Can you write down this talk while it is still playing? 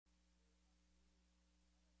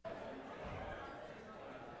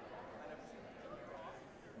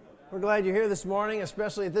We're glad you're here this morning,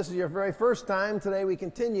 especially if this is your very first time. Today we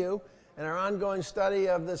continue in our ongoing study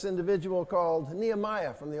of this individual called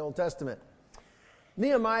Nehemiah from the Old Testament.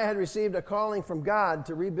 Nehemiah had received a calling from God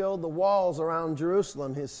to rebuild the walls around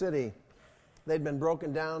Jerusalem, his city. They'd been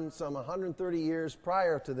broken down some 130 years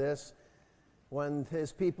prior to this when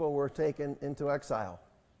his people were taken into exile.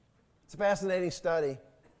 It's a fascinating study,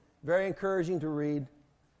 very encouraging to read,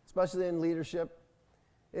 especially in leadership.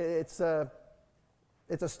 It's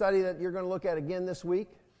a study that you're going to look at again this week.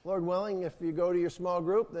 Lord willing, if you go to your small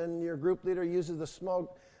group, then your group leader uses the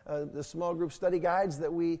small group study guides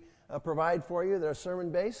that we provide for you that are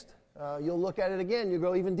sermon-based. You'll look at it again. You'll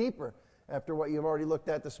go even deeper. After what you've already looked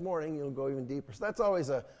at this morning, you'll go even deeper. So that's always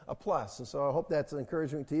a plus, and so I hope that's an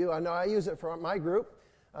encouragement to you. I know I use it for my group,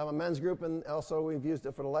 a men's group, and also we've used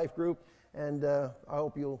it for the life group, and I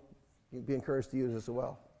hope you'll be encouraged to use it as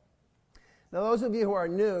well. Now, those of you who are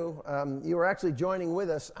new, you are actually joining with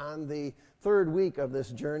us on the third week of this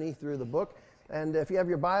journey through the book. And if you have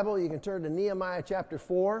your Bible, you can turn to Nehemiah chapter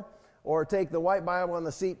 4, or take the white Bible on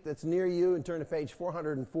the seat that's near you and turn to page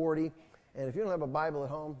 440. And if you don't have a Bible at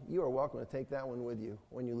home, you are welcome to take that one with you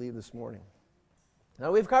when you leave this morning.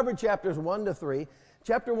 Now, we've covered chapters 1 to 3.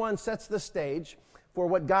 Chapter 1 sets the stage for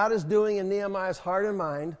what God is doing in Nehemiah's heart and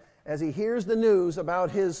mind as he hears the news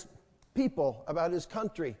about his people, about his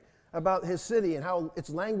country, about his city, and how it's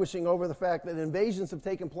languishing over the fact that invasions have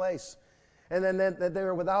taken place, and then that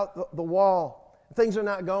they're without the wall. Things are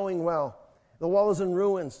not going well. The wall is in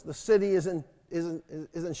ruins. The city is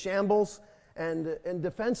in shambles and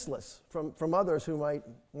defenseless from others who might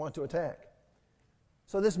want to attack.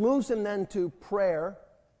 So this moves him then to prayer,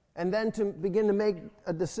 and then to begin to make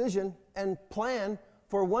a decision and plan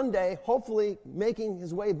for one day, hopefully making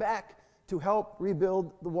his way back to help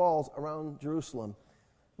rebuild the walls around Jerusalem,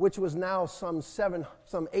 which was now some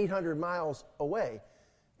 800 miles away.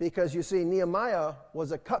 Because you see, Nehemiah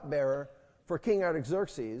was a cupbearer for King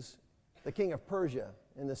Artaxerxes, the king of Persia,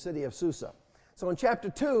 in the city of Susa. So in chapter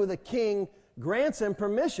 2, the king grants him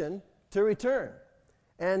permission to return.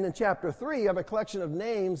 And in chapter 3, you have a collection of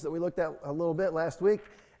names that we looked at a little bit last week,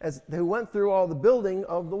 who went through all the building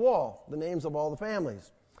of the wall, the names of all the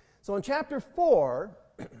families. So in chapter 4,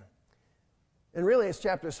 and really it's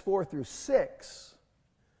chapters 4 through 6,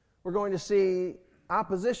 we're going to see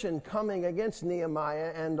opposition coming against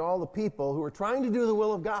Nehemiah and all the people who are trying to do the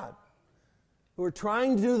will of God, who are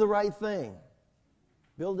trying to do the right thing,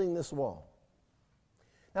 building this wall.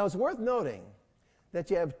 Now, it's worth noting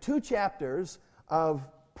that you have 2 chapters of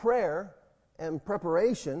prayer and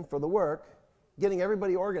preparation for the work, getting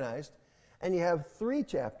everybody organized, and you have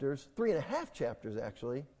 3.5 chapters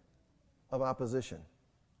actually, of opposition.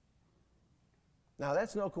 Now,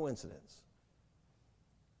 that's no coincidence.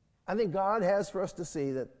 I think God has for us to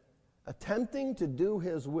see that attempting to do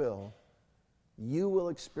His will, you will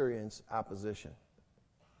experience opposition.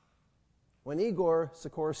 When Igor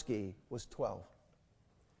Sikorsky was 12,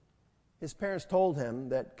 his parents told him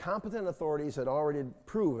that competent authorities had already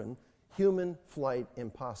proven human flight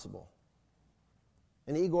impossible.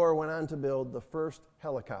 And Igor went on to build the first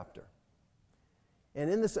helicopter. And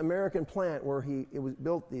in this American plant where he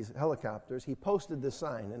built these helicopters, he posted this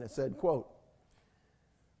sign, and it said, quote,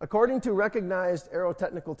 "According to recognized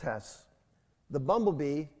aerotechnical tests, the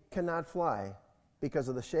bumblebee cannot fly because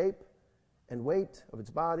of the shape and weight of its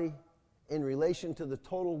body in relation to the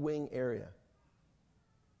total wing area.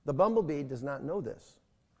 The bumblebee does not know this,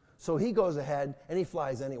 so he goes ahead and he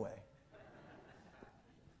flies anyway."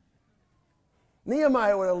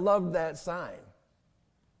 Nehemiah would have loved that sign,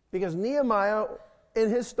 because Nehemiah, in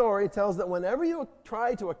his story, tells that whenever you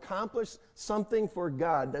try to accomplish something for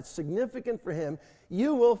God that's significant for Him,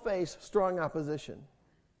 you will face strong opposition.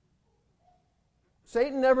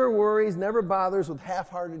 Satan never worries, never bothers with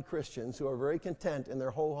half-hearted Christians who are very content in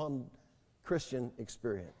their whole Christian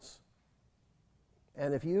experience.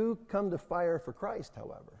 And if you come to fire for Christ,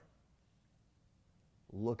 however,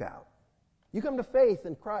 look out. You come to faith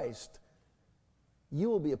in Christ, you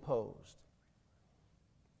will be opposed.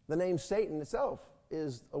 The name Satan itself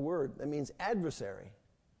is a word that means adversary.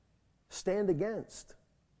 Stand against,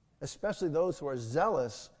 especially those who are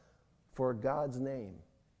zealous for God's name,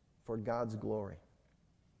 for God's glory.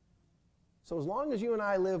 So as long as you and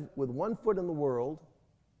I live with one foot in the world,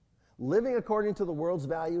 living according to the world's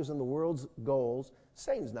values and the world's goals,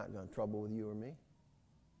 Satan's not going to trouble with you or me.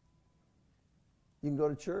 You can go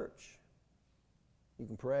to church. You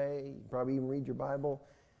can pray. You can probably even read your Bible,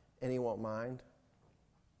 and he won't mind.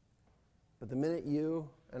 But the minute you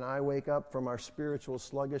and I wake up from our spiritual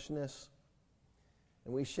sluggishness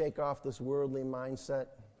and we shake off this worldly mindset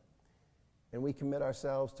and we commit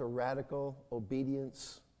ourselves to radical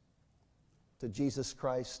obedience to Jesus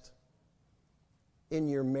Christ in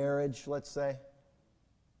your marriage, let's say?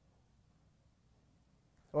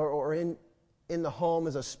 Or in the home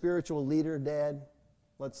as a spiritual leader, Dad,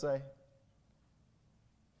 let's say?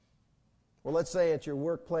 Or let's say at your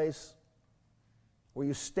workplace where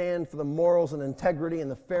you stand for the morals and integrity and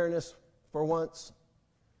the fairness for once,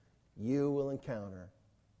 you will encounter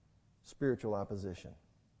spiritual opposition.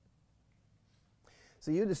 So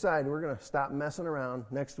you decide we're going to stop messing around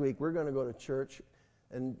next week. We're going to go to church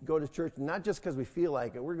and go to church not just because we feel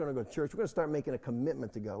like it. We're going to go to church. We're going to start making a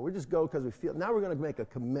commitment to go. We just go because we feel. Now we're going to make a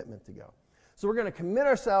commitment to go. So we're going to commit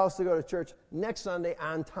ourselves to go to church next Sunday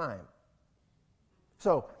on time.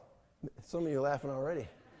 So some of you are laughing already.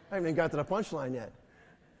 I haven't even got to the punchline yet.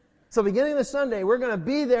 So beginning of the Sunday, we're going to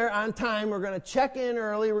be there on time. We're going to check in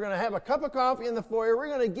early. We're going to have a cup of coffee in the foyer. We're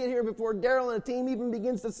going to get here before Daryl and the team even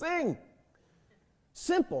begins to sing.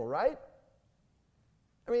 Simple, right?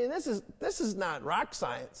 I mean, this is not rocket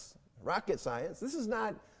science. This is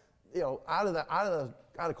not, out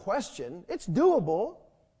of question. It's doable.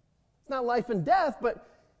 It's not life and death, but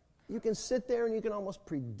you can sit there and you can almost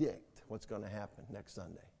predict what's going to happen next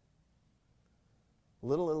Sunday.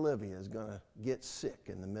 Little Olivia is going to get sick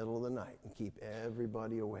in the middle of the night and keep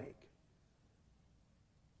everybody awake.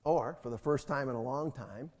 Or, for the first time in a long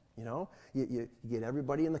time, you get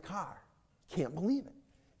everybody in the car. Can't believe it.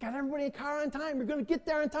 Got everybody in the car on time. We're going to get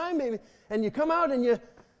there on time, baby. And you come out and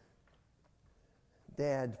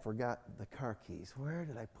Dad forgot the car keys. Where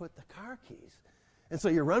did I put the car keys? And so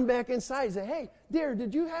you run back inside and say, hey, dear,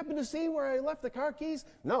 did you happen to see where I left the car keys?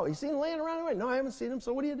 No, you seen them laying around away? No, I haven't seen them.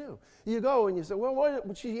 So what do? You go and you say, well,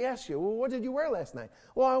 what she asked you? Well, what did you wear last night?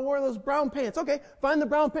 Well, I wore those brown pants. Okay, find the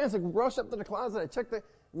brown pants. I rush up to the closet. I check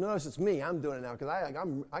notice it's me. I'm doing it now because I got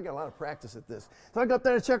a lot of practice at this. So I go up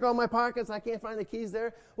there to check all my pockets. I can't find the keys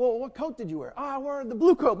there. Well, what coat did you wear? Oh, I wore the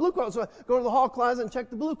blue coat. So I go to the hall closet and check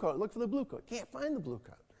the blue coat. Look for the blue coat. Can't find the blue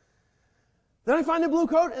coat. Then I find the blue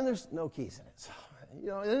coat and there's no keys in it. So,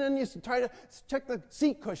 and then you try to check the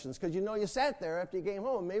seat cushions because you sat there after you came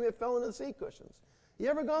home. Maybe it fell into the seat cushions. You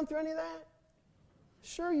ever gone through any of that?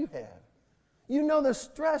 Sure you have. You know the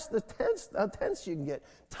stress, how tense you can get.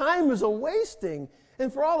 Time is a wasting.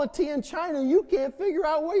 And for all the tea in China, you can't figure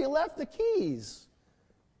out where you left the keys.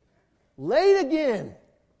 Late again.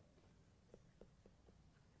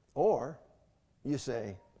 Or you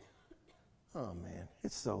say, oh man,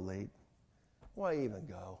 it's so late. Why even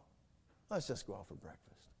go? Let's just go out for breakfast.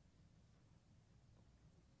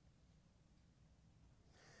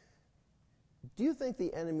 Do you think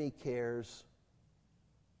the enemy cares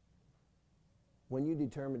when you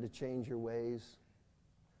determine to change your ways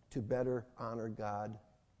to better honor God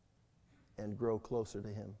and grow closer to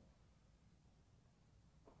Him?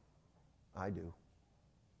 I do.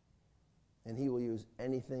 And He will use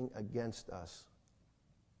anything against us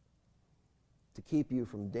to keep you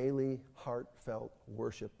from daily, heartfelt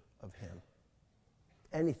worship of Him.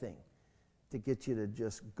 Anything to get you to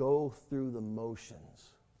just go through the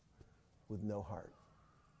motions with no heart.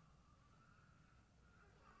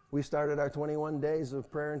 We started our 21 days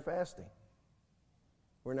of prayer and fasting.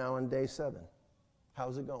 We're now on day 7.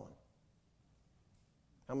 How's it going?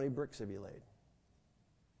 How many bricks have you laid?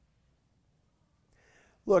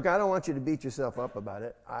 Look, I don't want you to beat yourself up about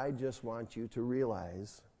it. I just want you to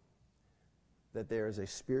realize that there is a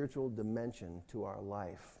spiritual dimension to our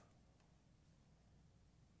life,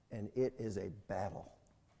 and it is a battle.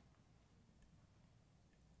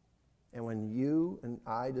 And when you and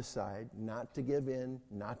I decide not to give in,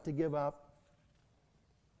 not to give up,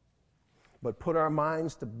 but put our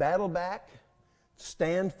minds to battle back,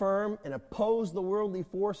 stand firm, and oppose the worldly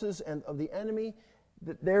forces and of the enemy,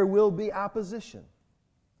 that there will be opposition.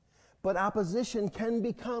 But opposition can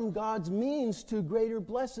become God's means to greater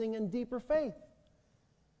blessing and deeper faith.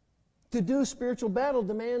 To do spiritual battle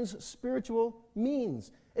demands spiritual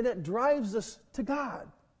means, and it drives us to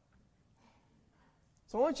God.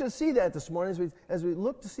 So I want you to see that this morning as we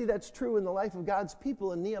look to see that's true in the life of God's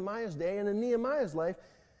people in Nehemiah's day and in Nehemiah's life.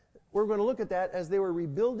 We're going to look at that as they were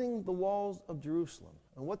rebuilding the walls of Jerusalem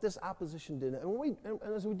and what this opposition did. And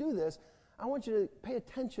as we do this, I want you to pay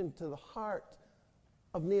attention to the heart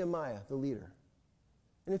of Nehemiah, the leader.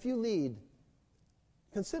 And if you lead,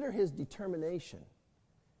 consider his determination.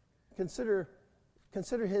 Consider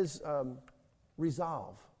his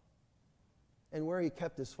resolve and where he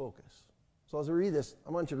kept his focus. So as I read this,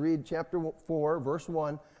 I want you to read chapter 4, verse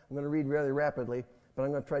 1. I'm going to read really rapidly, but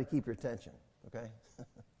I'm going to try to keep your attention, okay?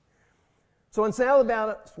 So when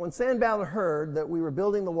Sanballat heard that we were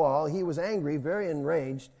building the wall, he was angry, very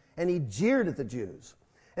enraged, and he jeered at the Jews.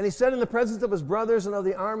 And he said in the presence of his brothers and of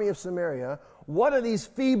the army of Samaria, what are these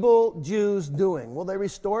feeble Jews doing? Will they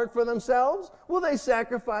restore it for themselves? Will they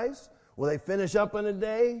sacrifice? Will they finish up in a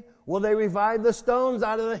day? Will they revive the stones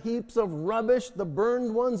out of the heaps of rubbish, the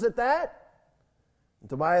burned ones at that? And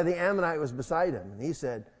Tobiah the Ammonite was beside him, and he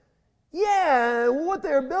said, yeah, what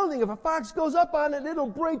they're building, if a fox goes up on it, it'll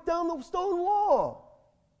break down the stone wall.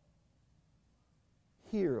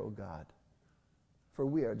 Hear, O God, for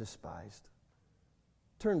we are despised.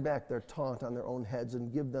 Turn back their taunt on their own heads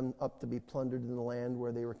and give them up to be plundered in the land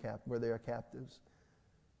where they are captives.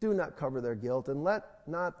 Do not cover their guilt, and let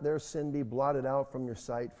not their sin be blotted out from your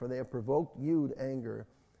sight, for they have provoked you to anger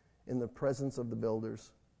in the presence of the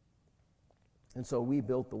builders. And so we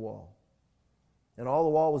built the wall. And all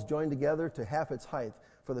the wall was joined together to half its height,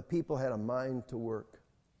 for the people had a mind to work.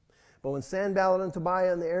 But when Sanballat and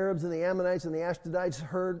Tobiah and the Arabs and the Ammonites and the Ashdodites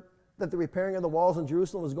heard that the repairing of the walls in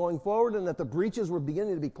Jerusalem was going forward and that the breaches were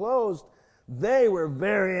beginning to be closed, they were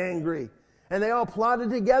very angry. And they all plotted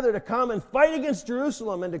together to come and fight against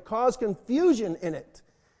Jerusalem and to cause confusion in it.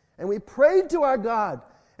 And we prayed to our God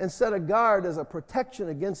and set a guard as a protection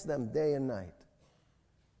against them day and night.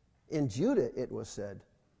 In Judah, it was said,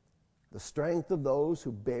 the strength of those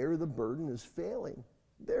who bear the burden is failing.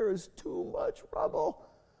 There is too much rubble.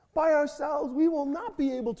 By ourselves, we will not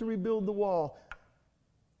be able to rebuild the wall.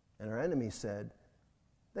 And our enemies said,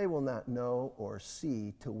 they will not know or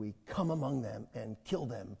see till we come among them and kill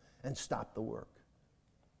them and stop the work.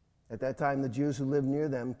 At that time, the Jews who lived near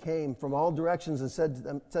them came from all directions and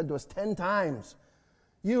said to us 10 times,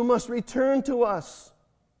 you must return to us.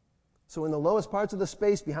 So in the lowest parts of the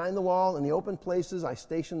space behind the wall, in the open places, I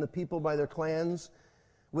stationed the people by their clans,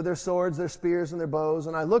 with their swords, their spears, and their bows.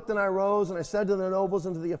 And I looked and I rose, and I said to the nobles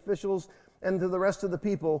and to the officials and to the rest of the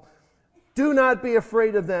people, do not be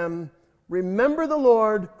afraid of them. Remember the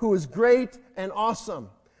Lord, who is great and awesome,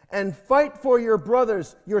 and fight for your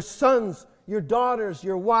brothers, your sons, your daughters,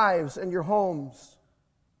 your wives, and your homes.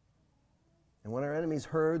 And when our enemies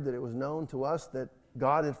heard that it was known to us that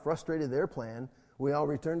God had frustrated their plan, we all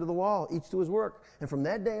returned to the wall, each to his work. And from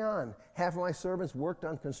that day on, half of my servants worked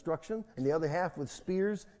on construction, and the other half with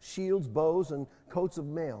spears, shields, bows, and coats of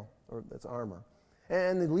mail, or that's armor.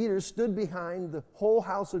 And the leaders stood behind the whole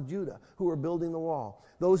house of Judah who were building the wall.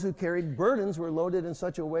 Those who carried burdens were loaded in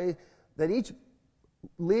such a way that each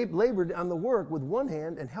labored on the work with one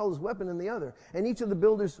hand and held his weapon in the other, and each of the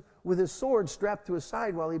builders with his sword strapped to his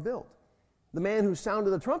side while he built. The man who sounded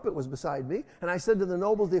the trumpet was beside me, and I said to the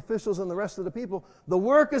nobles, the officials, and the rest of the people, the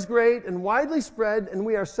work is great and widely spread, and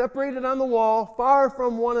we are separated on the wall, far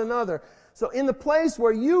from one another. So in the place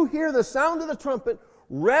where you hear the sound of the trumpet,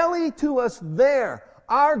 rally to us there.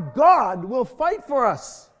 Our God will fight for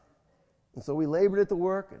us. And so we labored at the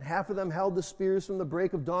work, and half of them held the spears from the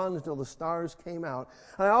break of dawn until the stars came out.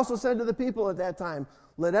 And I also said to the people at that time,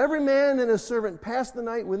 let every man and his servant pass the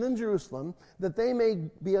night within Jerusalem, that they may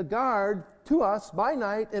be a guard to us by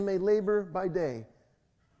night and may labor by day.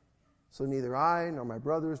 So neither I, nor my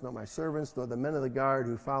brothers, nor my servants, nor the men of the guard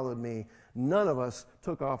who followed me, none of us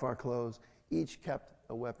took off our clothes. Each kept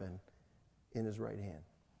a weapon in his right hand.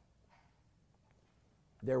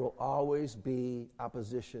 There will always be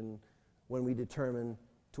opposition when we determine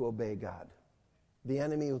to obey God. The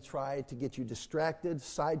enemy will try to get you distracted,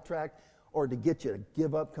 sidetracked, or to get you to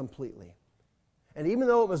give up completely. And even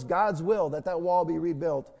though it was God's will that that wall be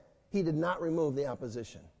rebuilt, he did not remove the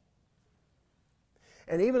opposition.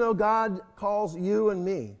 And even though God calls you and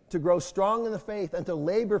me to grow strong in the faith and to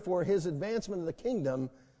labor for his advancement in the kingdom,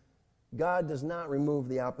 God does not remove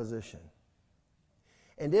the opposition.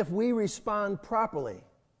 And if we respond properly,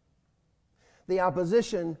 the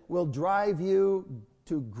opposition will drive you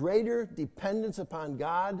to greater dependence upon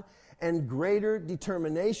God and greater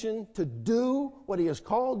determination to do what he has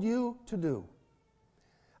called you to do.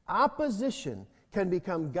 Opposition can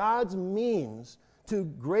become God's means to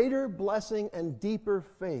greater blessing and deeper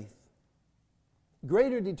faith,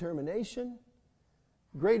 greater determination,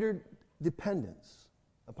 greater dependence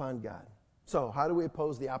upon God. So how do we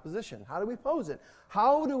oppose the opposition? How do we oppose it?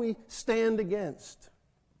 How do we stand against?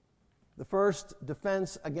 The first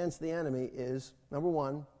defense against the enemy is, number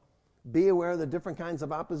one, be aware of the different kinds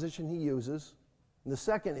of opposition he uses. And the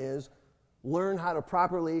second is, learn how to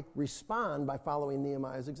properly respond by following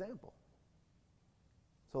Nehemiah's example.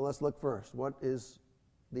 So let's look first. What is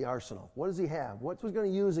the arsenal? What does he have? What's he going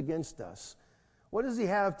to use against us? What does he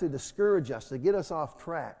have to discourage us, to get us off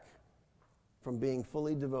track from being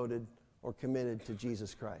fully devoted or committed to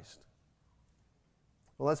Jesus Christ?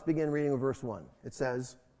 Well, let's begin reading with verse 1. It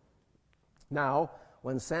says, now,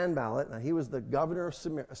 when Sanballat, now he was the governor of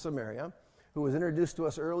Samaria, who was introduced to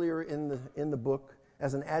us earlier in the book,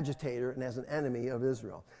 as an agitator and as an enemy of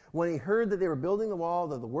Israel. When he heard that they were building the wall,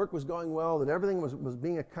 that the work was going well, that everything was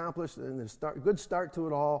being accomplished, and a good start to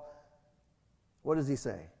it all, what does he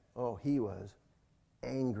say? Oh, he was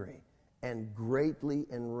angry and greatly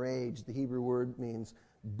enraged. The Hebrew word means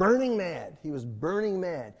burning mad. He was burning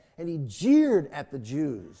mad. And he jeered at the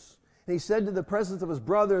Jews. And he said to the presence of his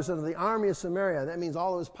brothers and of the army of Samaria, that means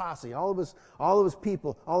all of his posse, all of his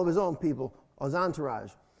people, all of his own people, his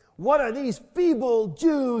entourage, what are these feeble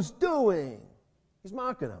Jews doing? He's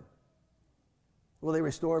mocking them. Will they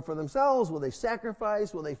restore it for themselves? Will they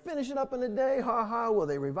sacrifice? Will they finish it up in a day? Ha ha. Will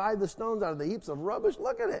they revive the stones out of the heaps of rubbish?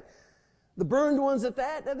 Look at it. The burned ones at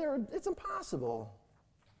that, it's impossible.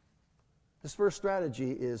 His first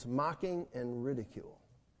strategy is mocking and ridicule.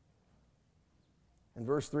 In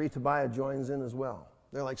verse 3, Tobiah joins in as well.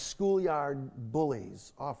 They're like schoolyard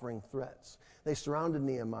bullies offering threats. They surrounded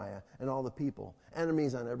Nehemiah and all the people,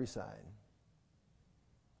 enemies on every side,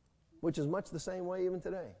 which is much the same way even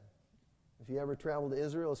today. If you ever travel to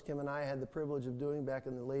Israel, as Kim and I had the privilege of doing back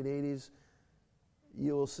in the late 80s,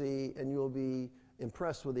 you will see and you will be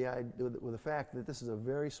impressed with the fact that this is a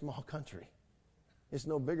very small country. It's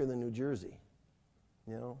no bigger than New Jersey,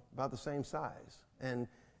 about the same size. And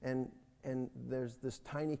there's this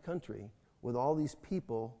tiny country with all these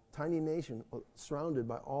people, tiny nation, surrounded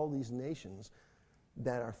by all these nations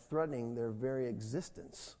that are threatening their very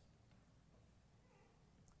existence.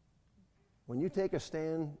 When you take a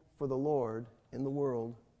stand for the Lord in the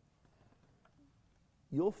world,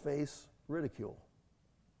 you'll face ridicule.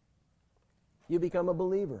 You become a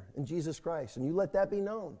believer in Jesus Christ, and you let that be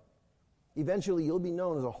known. Eventually, you'll be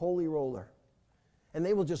known as a holy roller, and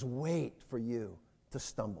they will just wait for you to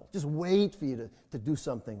stumble. Just wait for you to do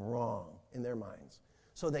something wrong in their minds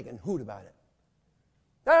so they can hoot about it.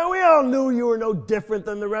 Now, we all knew you were no different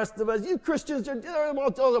than the rest of us. You Christians are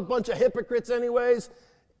a bunch of hypocrites anyways.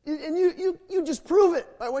 And you just prove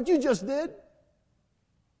it by what you just did.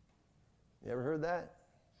 You ever heard that?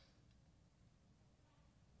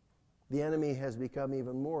 The enemy has become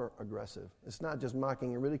even more aggressive. It's not just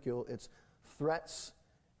mocking and ridicule, it's threats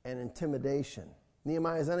and intimidation.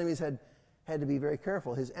 Nehemiah's enemies had to be very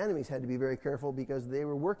careful. His enemies had to be very careful because they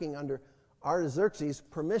were working under Artaxerxes'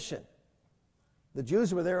 permission. The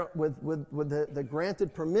Jews were there with the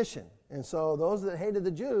granted permission. And so those that hated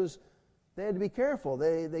the Jews, they had to be careful.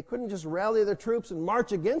 They couldn't just rally their troops and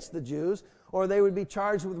march against the Jews, or they would be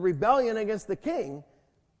charged with rebellion against the king.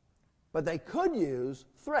 But they could use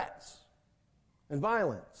threats and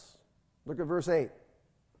violence. Look at verse 8.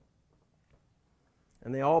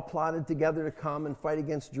 And they all plotted together to come and fight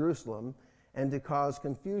against Jerusalem and to cause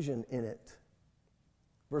confusion in it.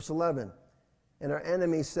 Verse 11. And our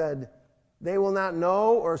enemies said, they will not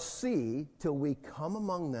know or see till we come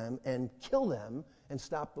among them and kill them and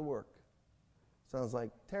stop the work. Sounds like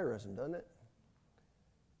terrorism, doesn't it?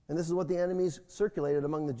 And this is what the enemies circulated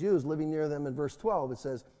among the Jews living near them in verse 12. It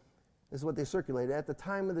says, this is what they circulated. At the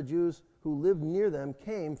time of the Jews who lived near them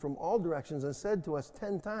came from all directions and said to us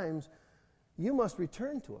 10 times, you must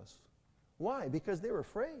return to us. Why? Because they were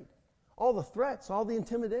afraid. All the threats, all the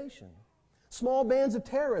intimidation. Small bands of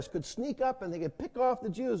terrorists could sneak up and they could pick off the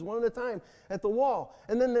Jews one at a time at the wall.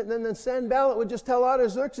 And then Sanballat would just tell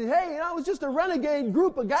Artaxerxes, hey, it was just a renegade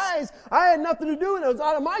group of guys. I had nothing to do with it. It was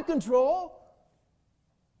out of my control.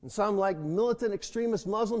 And some, like militant extremist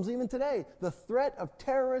Muslims even today, the threat of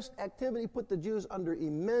terrorist activity put the Jews under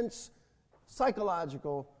immense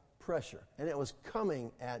psychological pressure. And it was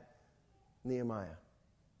coming at Nehemiah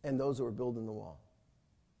and those who were building the wall.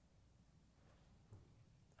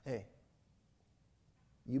 Hey,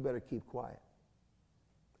 you better keep quiet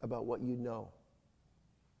about what you know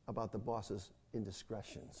about the boss's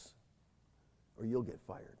indiscretions, or you'll get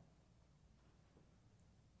fired.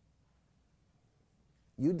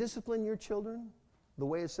 You discipline your children the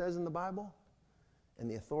way it says in the Bible, and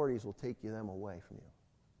the authorities will take them away from you.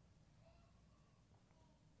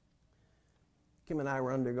 Kim and I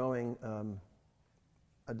were undergoing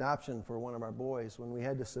adoption for one of our boys. When we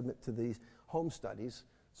had to submit to these home studies,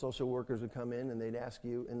 social workers would come in and they'd ask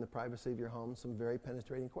you in the privacy of your home some very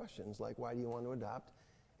penetrating questions like, why do you want to adopt?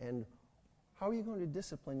 And how are you going to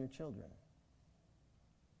discipline your children?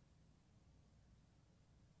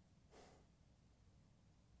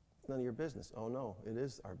 It's none of your business. Oh no, it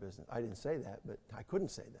is our business. I didn't say that, but I couldn't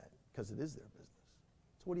say that because it is their business.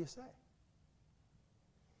 So what do you say?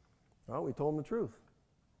 Well, we told them the truth.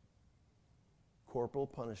 Corporal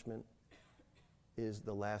punishment is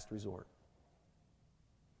the last resort.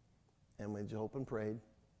 And we just hoped and prayed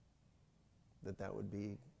that would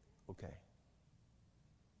be okay.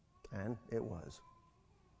 And it was.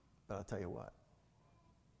 But I'll tell you what.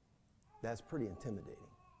 That's pretty intimidating.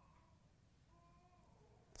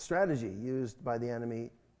 Strategy used by the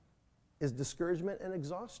enemy is discouragement and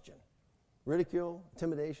exhaustion. Ridicule,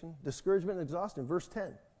 intimidation, discouragement and exhaustion. Verse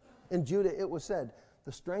 10. In Judah it was said,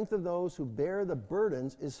 the strength of those who bear the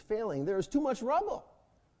burdens is failing. There is too much rubble.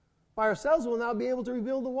 By ourselves we'll now be able to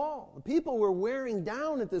rebuild the wall. The people were wearing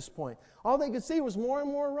down at this point. All they could see was more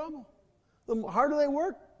and more rubble. The harder they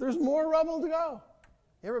worked, there's more rubble to go.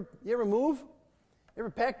 You ever move? You ever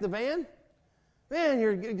pack the van? Man,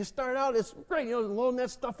 you start out, it's great, loading that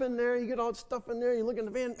stuff in there, you get all that stuff in there, you look in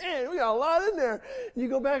the van, man, we got a lot in there. And you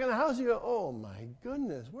go back in the house, you go, oh my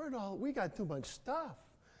goodness, we got too much stuff.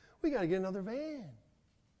 We got to get another van.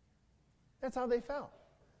 That's how they felt.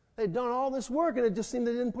 They'd done all this work, and it just seemed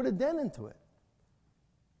they didn't put a dent into it.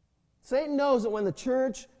 Satan knows that when the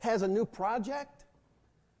church has a new project,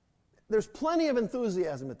 there's plenty of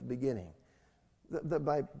enthusiasm at the beginning.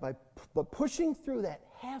 By pushing through that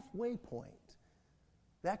halfway point,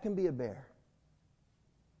 that can be a bear.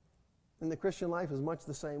 And the Christian life is much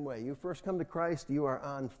the same way. You first come to Christ, you are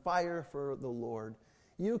on fire for the Lord.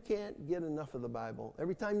 You can't get enough of the Bible.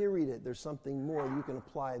 Every time you read it, there's something more you can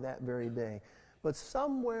apply that very day. But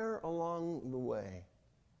somewhere along the way,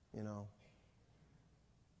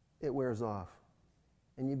 it wears off.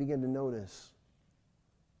 And you begin to notice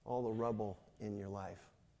all the rubble in your life,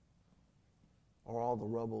 or all the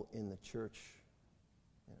rubble in the church,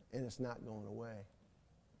 and it's not going away.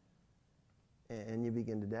 And you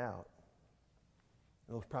begin to doubt.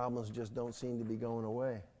 Those problems just don't seem to be going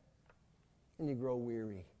away. And you grow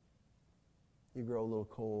weary. You grow a little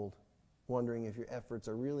cold, wondering if your efforts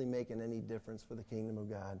are really making any difference for the kingdom of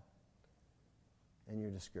God. And you're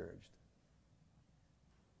discouraged.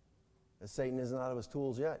 But Satan isn't out of his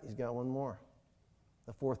tools yet. He's got one more.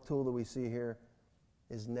 The fourth tool that we see here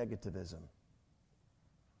is negativism.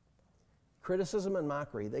 Criticism and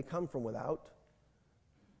mockery, they come from without.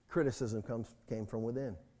 Criticism came from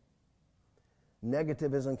within.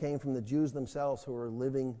 Negativism came from the Jews themselves who were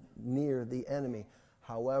living near the enemy.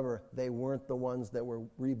 However, they weren't the ones that were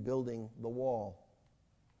rebuilding the wall.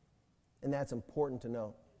 And that's important to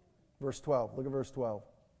note. Verse 12, look at verse 12.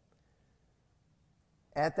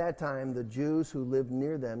 At that time, the Jews who lived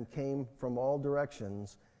near them came from all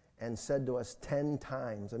directions and said to us 10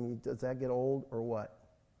 times, does that get old or what?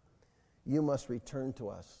 You must return to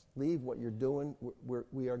us. Leave what you're doing.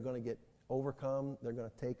 We are going to get overcome. They're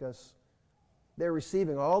going to take us. They're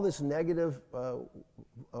receiving all this negative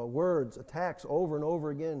words, attacks over and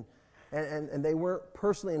over again. And they weren't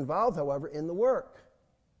personally involved, however, in the work.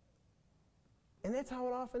 And that's how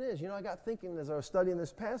it often is. I got thinking as I was studying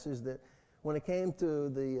this passage that when it came to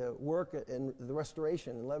the work in the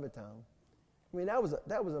restoration in Levittown,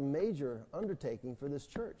 that was a major undertaking for this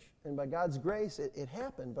church. And by God's grace, it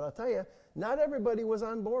happened. But I'll tell you, not everybody was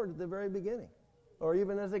on board at the very beginning, or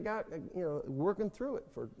even as they got, working through it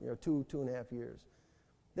for 2.5 years.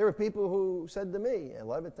 There were people who said to me,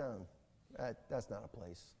 Levittown, that's not a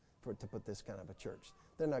place to put this kind of a church.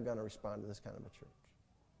 They're not going to respond to this kind of a church.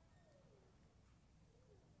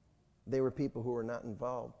 They were people who were not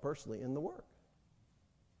involved personally in the work.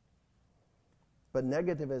 But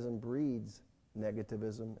negativism breeds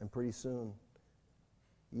negativism, and pretty soon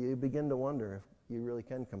you begin to wonder if you really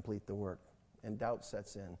can complete the work, and doubt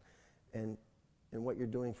sets in. And what you're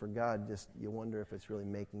doing for God, you wonder if it's really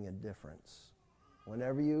making a difference.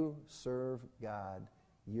 Whenever you serve God,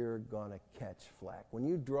 you're going to catch flack. When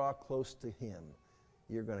you draw close to Him,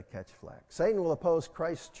 you're going to catch flack. Satan will oppose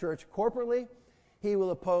Christ's church corporately. He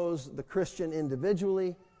will oppose the Christian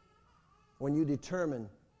individually when you determine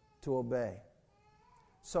to obey.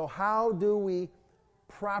 So how do we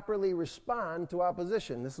properly respond to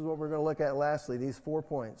opposition? This is what we're going to look at lastly, these 4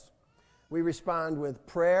 points. We respond with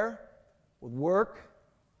prayer, with work,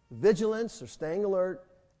 vigilance or staying alert,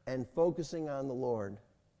 and focusing on the Lord.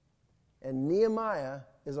 And Nehemiah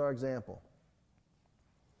is our example.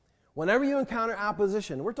 Whenever you encounter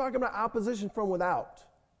opposition, we're talking about opposition from without.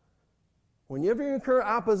 Whenever you incur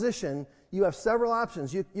opposition, you have several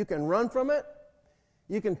options. You can run from it.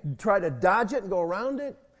 You can try to dodge it and go around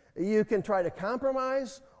it. You can try to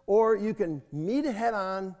compromise, or you can meet it head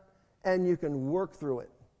on and you can work through it.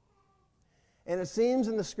 And it seems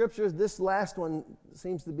in the scriptures, this last one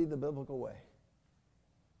seems to be the biblical way.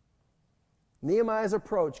 Nehemiah's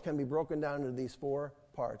approach can be broken down into these 4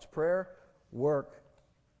 parts: prayer, work,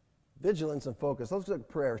 vigilance, and focus. Let's look at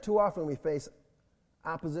prayer. Too often we face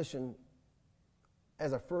opposition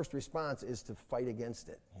as our first response is to fight against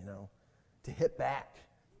it, to hit back,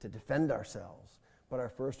 to defend ourselves. But our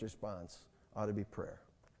first response ought to be prayer.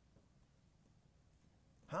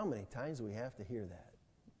 How many times do we have to hear that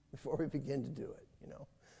before we begin to do it,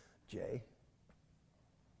 Jay.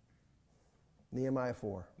 Nehemiah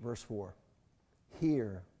 4, verse 4.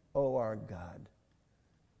 Hear, O our God,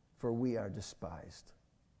 for we are despised.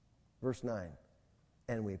 Verse 9.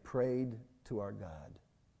 And we prayed to our God.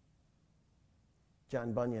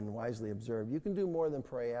 John Bunyan wisely observed, you can do more than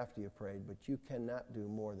pray after you've prayed, but you cannot do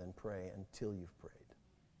more than pray until you've prayed.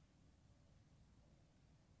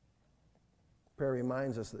 Prayer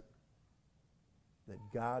reminds us that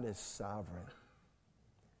God is sovereign.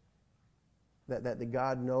 That the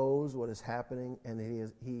God knows what is happening, and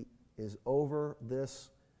He is over this,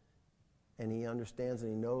 and He understands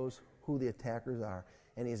and He knows who the attackers are,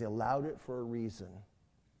 and He's allowed it for a reason.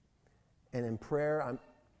 And in prayer,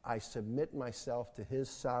 I submit myself to His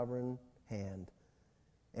sovereign hand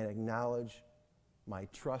and acknowledge my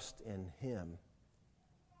trust in Him,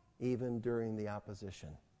 even during the opposition.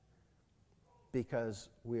 Because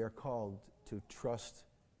we are called to trust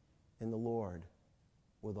in the Lord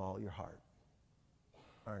with all your heart,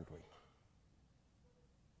 aren't we?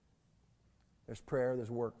 There's prayer, there's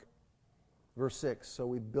work. Verse 6, so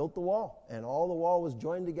we built the wall, and all the wall was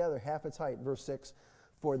joined together, half its height. Verse 6,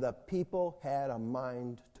 for the people had a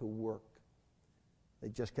mind to work. They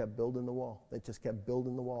just kept building the wall. They just kept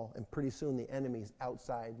building the wall. And pretty soon the enemy's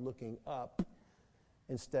outside looking up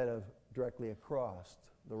instead of directly across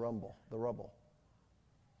the rubble.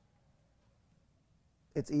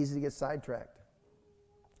 It's easy to get sidetracked.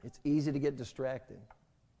 It's easy to get distracted.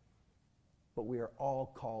 But we are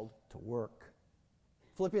all called to work.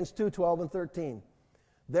 Philippians 2, 12 and 13.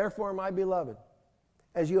 Therefore, my beloved,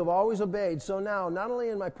 as you have always obeyed, so now, not only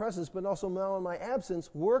in my presence, but also now in my absence,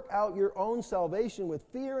 work out your own salvation with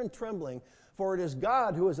fear and trembling, for it is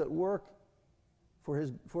God who is at work, for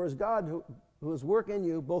his God who is work in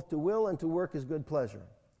you, both to will and to work his good pleasure.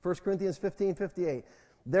 1 Corinthians 15, 58.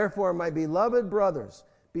 Therefore, my beloved brothers,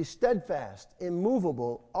 be steadfast,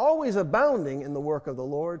 immovable, always abounding in the work of the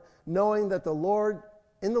Lord, knowing that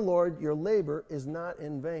in the Lord your labor is not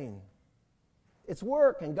in vain. It's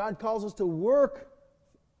work, and God calls us to work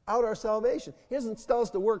out our salvation. He doesn't tell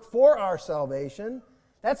us to work for our salvation.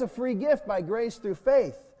 That's a free gift by grace through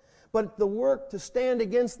faith. But the work to stand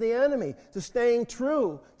against the enemy, to staying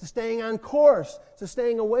true, to staying on course, to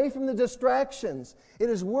staying away from the distractions. It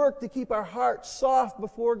is work to keep our hearts soft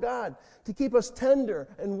before God, to keep us tender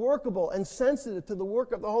and workable and sensitive to the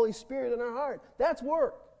work of the Holy Spirit in our heart. That's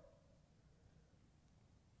work.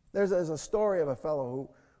 There's a story of a fellow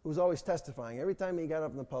who was always testifying. Every time he got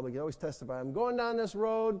up in the public, he always testified. I'm going down this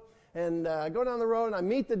road, and I go down the road, and I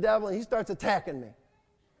meet the devil, and he starts attacking me.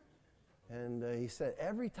 And he said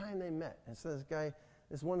every time they met, and so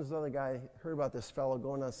this other guy heard about this fellow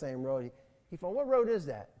going down the same road. He thought, what road is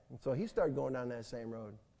that? And so he started going down that same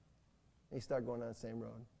road. And he started going down the same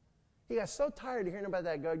road. He got so tired of hearing about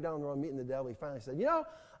that guy down the road meeting the devil, he finally said,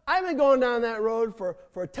 I've been going down that road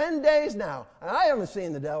for 10 days now, and I haven't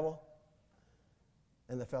seen the devil.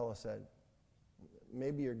 And the fellow said,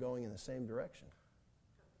 maybe you're going in the same direction.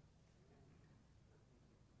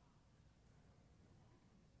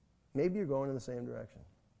 Maybe you're going in the same direction.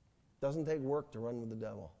 It doesn't take work to run with the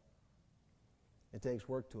devil. It takes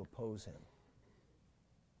work to oppose him.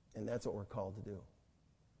 And that's what we're called to do.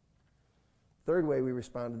 Third way we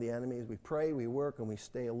respond to the enemy is we pray, we work, and we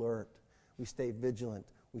stay alert. We stay vigilant.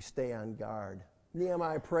 We stay on guard.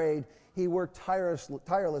 Nehemiah prayed. He worked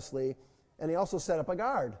tirelessly, and he also set up a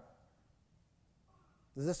guard.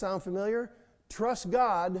 Does this sound familiar? Trust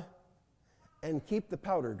God and keep the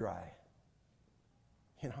powder dry.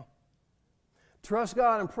 Trust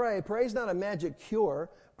God and pray. Pray's not a magic cure.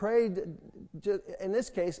 Pray, in this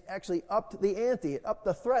case, actually upped the ante. It upped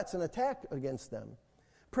the threats and attack against them.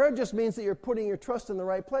 Prayer just means that you're putting your trust in the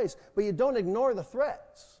right place, but you don't ignore the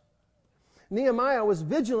threats. Nehemiah was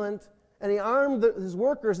vigilant, and he armed his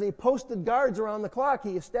workers, and he posted guards around the clock.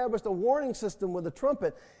 He established a warning system with a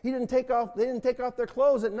trumpet. They didn't take off their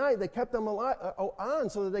clothes at night. They kept them on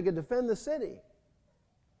so that they could defend the city.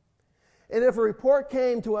 And if a report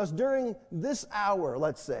came to us during this hour,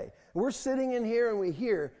 let's say, we're sitting in here and we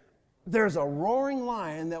hear there's a roaring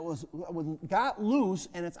lion that got loose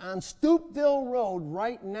and it's on Stoopville Road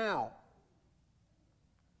right now,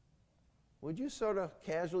 would you sort of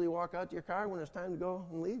casually walk out to your car when it's time to go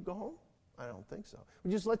and leave, go home? I don't think so.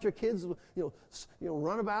 Would you just let your kids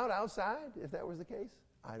run about outside if that was the case?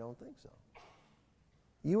 I don't think so.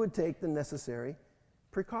 You would take the necessary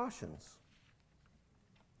precautions.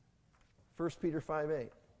 1 Peter 5:8.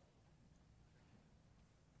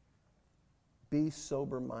 Be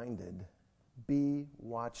sober-minded. Be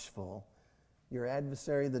watchful. Your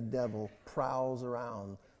adversary, the devil, prowls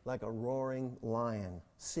around like a roaring lion,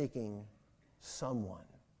 seeking someone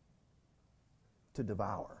to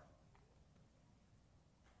devour.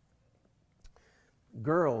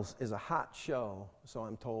 Girls is a hot show, so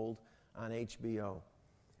I'm told, on HBO.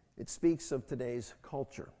 It speaks of today's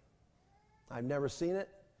culture. I've never seen it,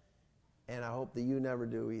 and I hope that you never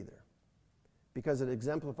do either, because it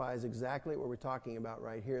exemplifies exactly what we're talking about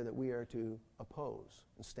right here, that we are to oppose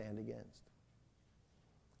and stand against.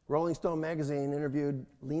 Rolling Stone magazine interviewed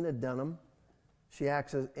Lena Dunham. She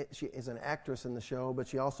is an actress in the show, but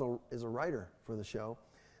she also is a writer for the show.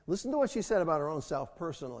 Listen to what she said about her own self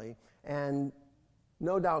personally, and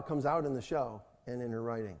no doubt comes out in the show and in her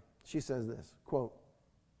writing. She says this, quote,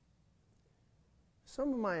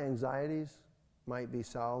 "Some of my anxieties might be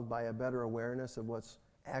solved by a better awareness of what's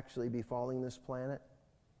actually befalling this planet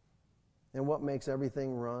and what makes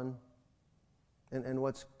everything run and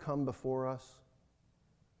what's come before us.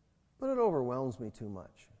 But it overwhelms me too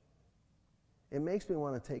much. It makes me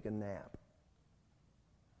want to take a nap.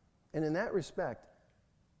 And in that respect,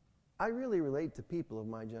 I really relate to people of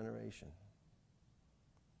my generation."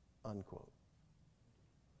 Unquote.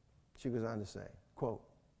 She goes on to say, quote,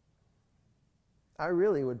 "I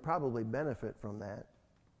really would probably benefit from that,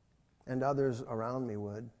 and others around me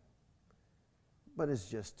would, but it's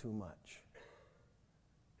just too much.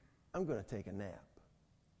 I'm going to take a nap."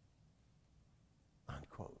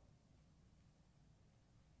 Unquote.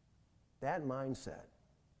 That mindset,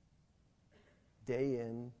 day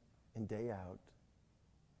in and day out,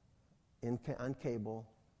 on cable,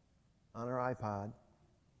 on our iPod,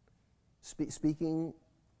 speaking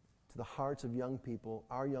to the hearts of young people,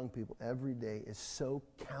 our young people, every day, is so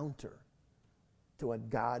counter to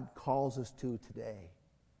what God calls us to today.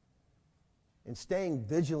 And staying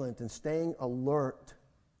vigilant and staying alert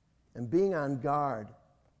and being on guard,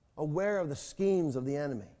 aware of the schemes of the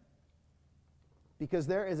enemy. Because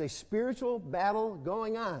there is a spiritual battle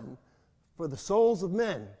going on for the souls of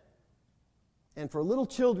men and for little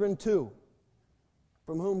children too,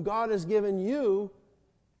 from whom God has given you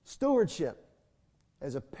stewardship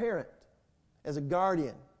as a parent, as a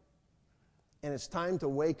guardian. And it's time to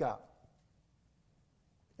wake up.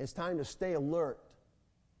 It's time to stay alert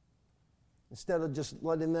instead of just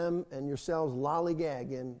letting them and yourselves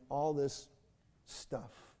lollygag in all this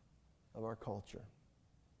stuff of our culture,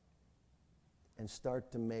 and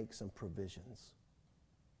start to make some provisions.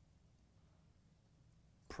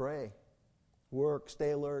 Pray, work,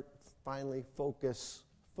 stay alert, finally focus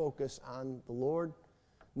on the Lord.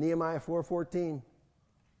 Nehemiah 4:14.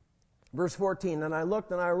 Verse 14, "And I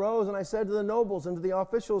looked and I arose and I said to the nobles and to the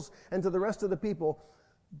officials and to the rest of the people,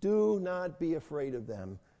 'Do not be afraid of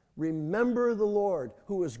them. Remember the Lord,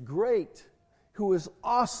 who is great, who is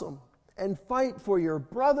awesome, and fight for your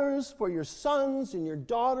brothers, for your sons and your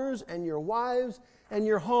daughters and your wives and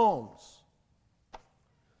your homes.'"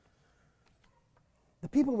 The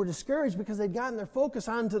people were discouraged because they'd gotten their focus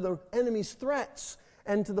onto the enemy's threats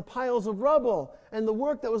and to the piles of rubble and the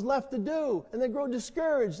work that was left to do. And they grow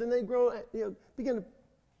discouraged and they begin to,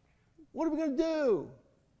 what are we going to do?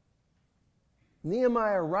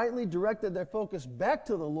 Nehemiah rightly directed their focus back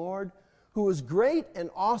to the Lord, who was great and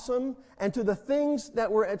awesome, and to the things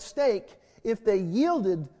that were at stake if they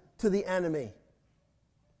yielded to the enemy,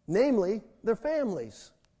 namely their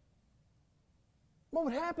families. What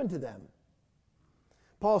would happen to them?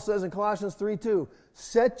 Paul says in Colossians 3:2,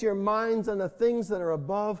 "Set your minds on the things that are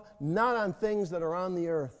above, not on things that are on the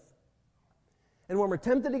earth." And when we're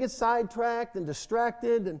tempted to get sidetracked and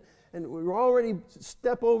distracted, and we're already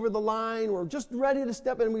step over the line, we're just ready to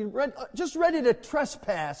step in, we're just ready to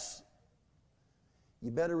trespass,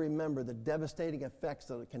 you better remember the devastating effects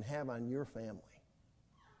that it can have on your family.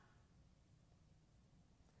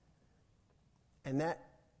 And that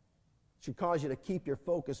should cause you to keep your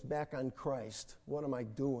focus back on Christ. What am I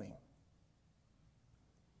doing?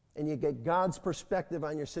 And you get God's perspective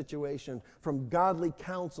on your situation from godly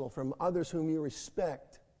counsel, from others whom you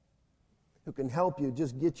respect, who can help you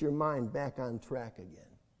just get your mind back on track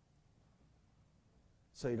again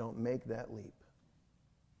so you don't make that leap.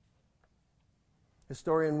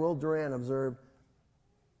 Historian Will Durant observed,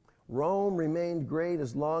 "Rome remained great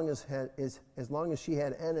as long as she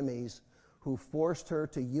had enemies who forced her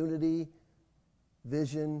to unity,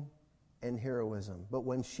 vision, and heroism. But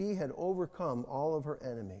when she had overcome all of her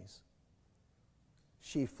enemies,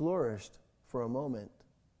 she flourished for a moment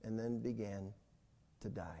and then began to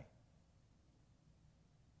die."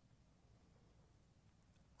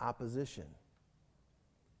 Opposition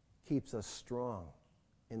keeps us strong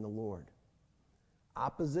in the Lord.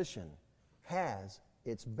 Opposition has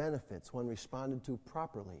its benefits when responded to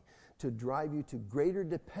properly, to drive you to greater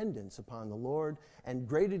dependence upon the Lord and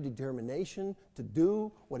greater determination to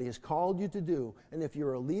do what He has called you to do. And if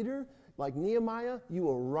you're a leader like Nehemiah, you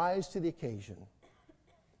will rise to the occasion.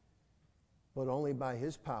 but only by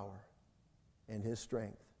His power and His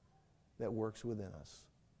strength that works within us.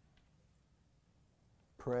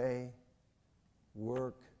 Pray,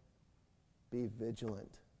 work, be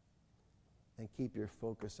vigilant, and keep your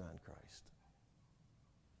focus on Christ.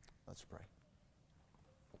 Let's pray.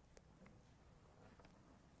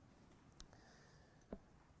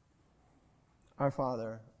 Our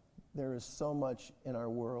Father, there is so much in our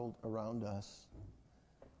world around us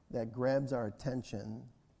that grabs our attention,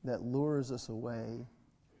 that lures us away,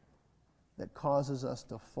 that causes us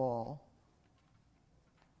to fall.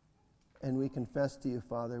 And we confess to you,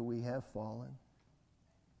 Father, we have fallen.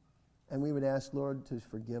 And we would ask, Lord, to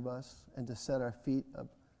forgive us and to set our feet up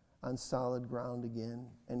on solid ground again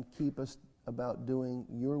and keep us about doing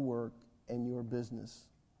your work and your business.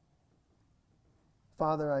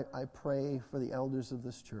 Father, I pray for the elders of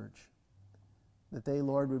this church, that they,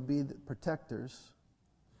 Lord, would be the protectors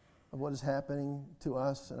of what is happening to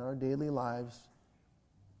us in our daily lives,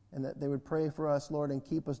 and that they would pray for us, Lord, and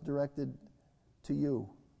keep us directed to you.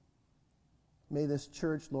 May this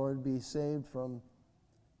church, Lord, be saved from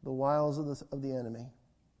the wiles of the enemy.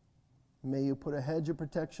 May you put a hedge of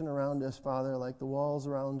protection around us, Father, like the walls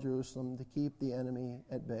around Jerusalem, to keep the enemy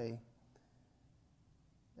at bay.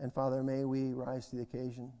 And Father, may we rise to the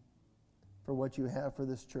occasion for what you have for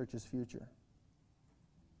this church's future,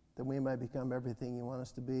 that we might become everything you want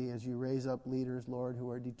us to be as you raise up leaders, Lord, who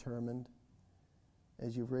are determined,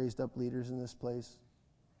 as you've raised up leaders in this place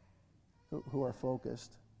who are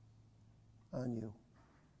focused on you.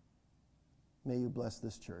 May you bless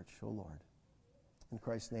this church, O Lord. In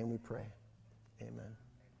Christ's name we pray. Amen.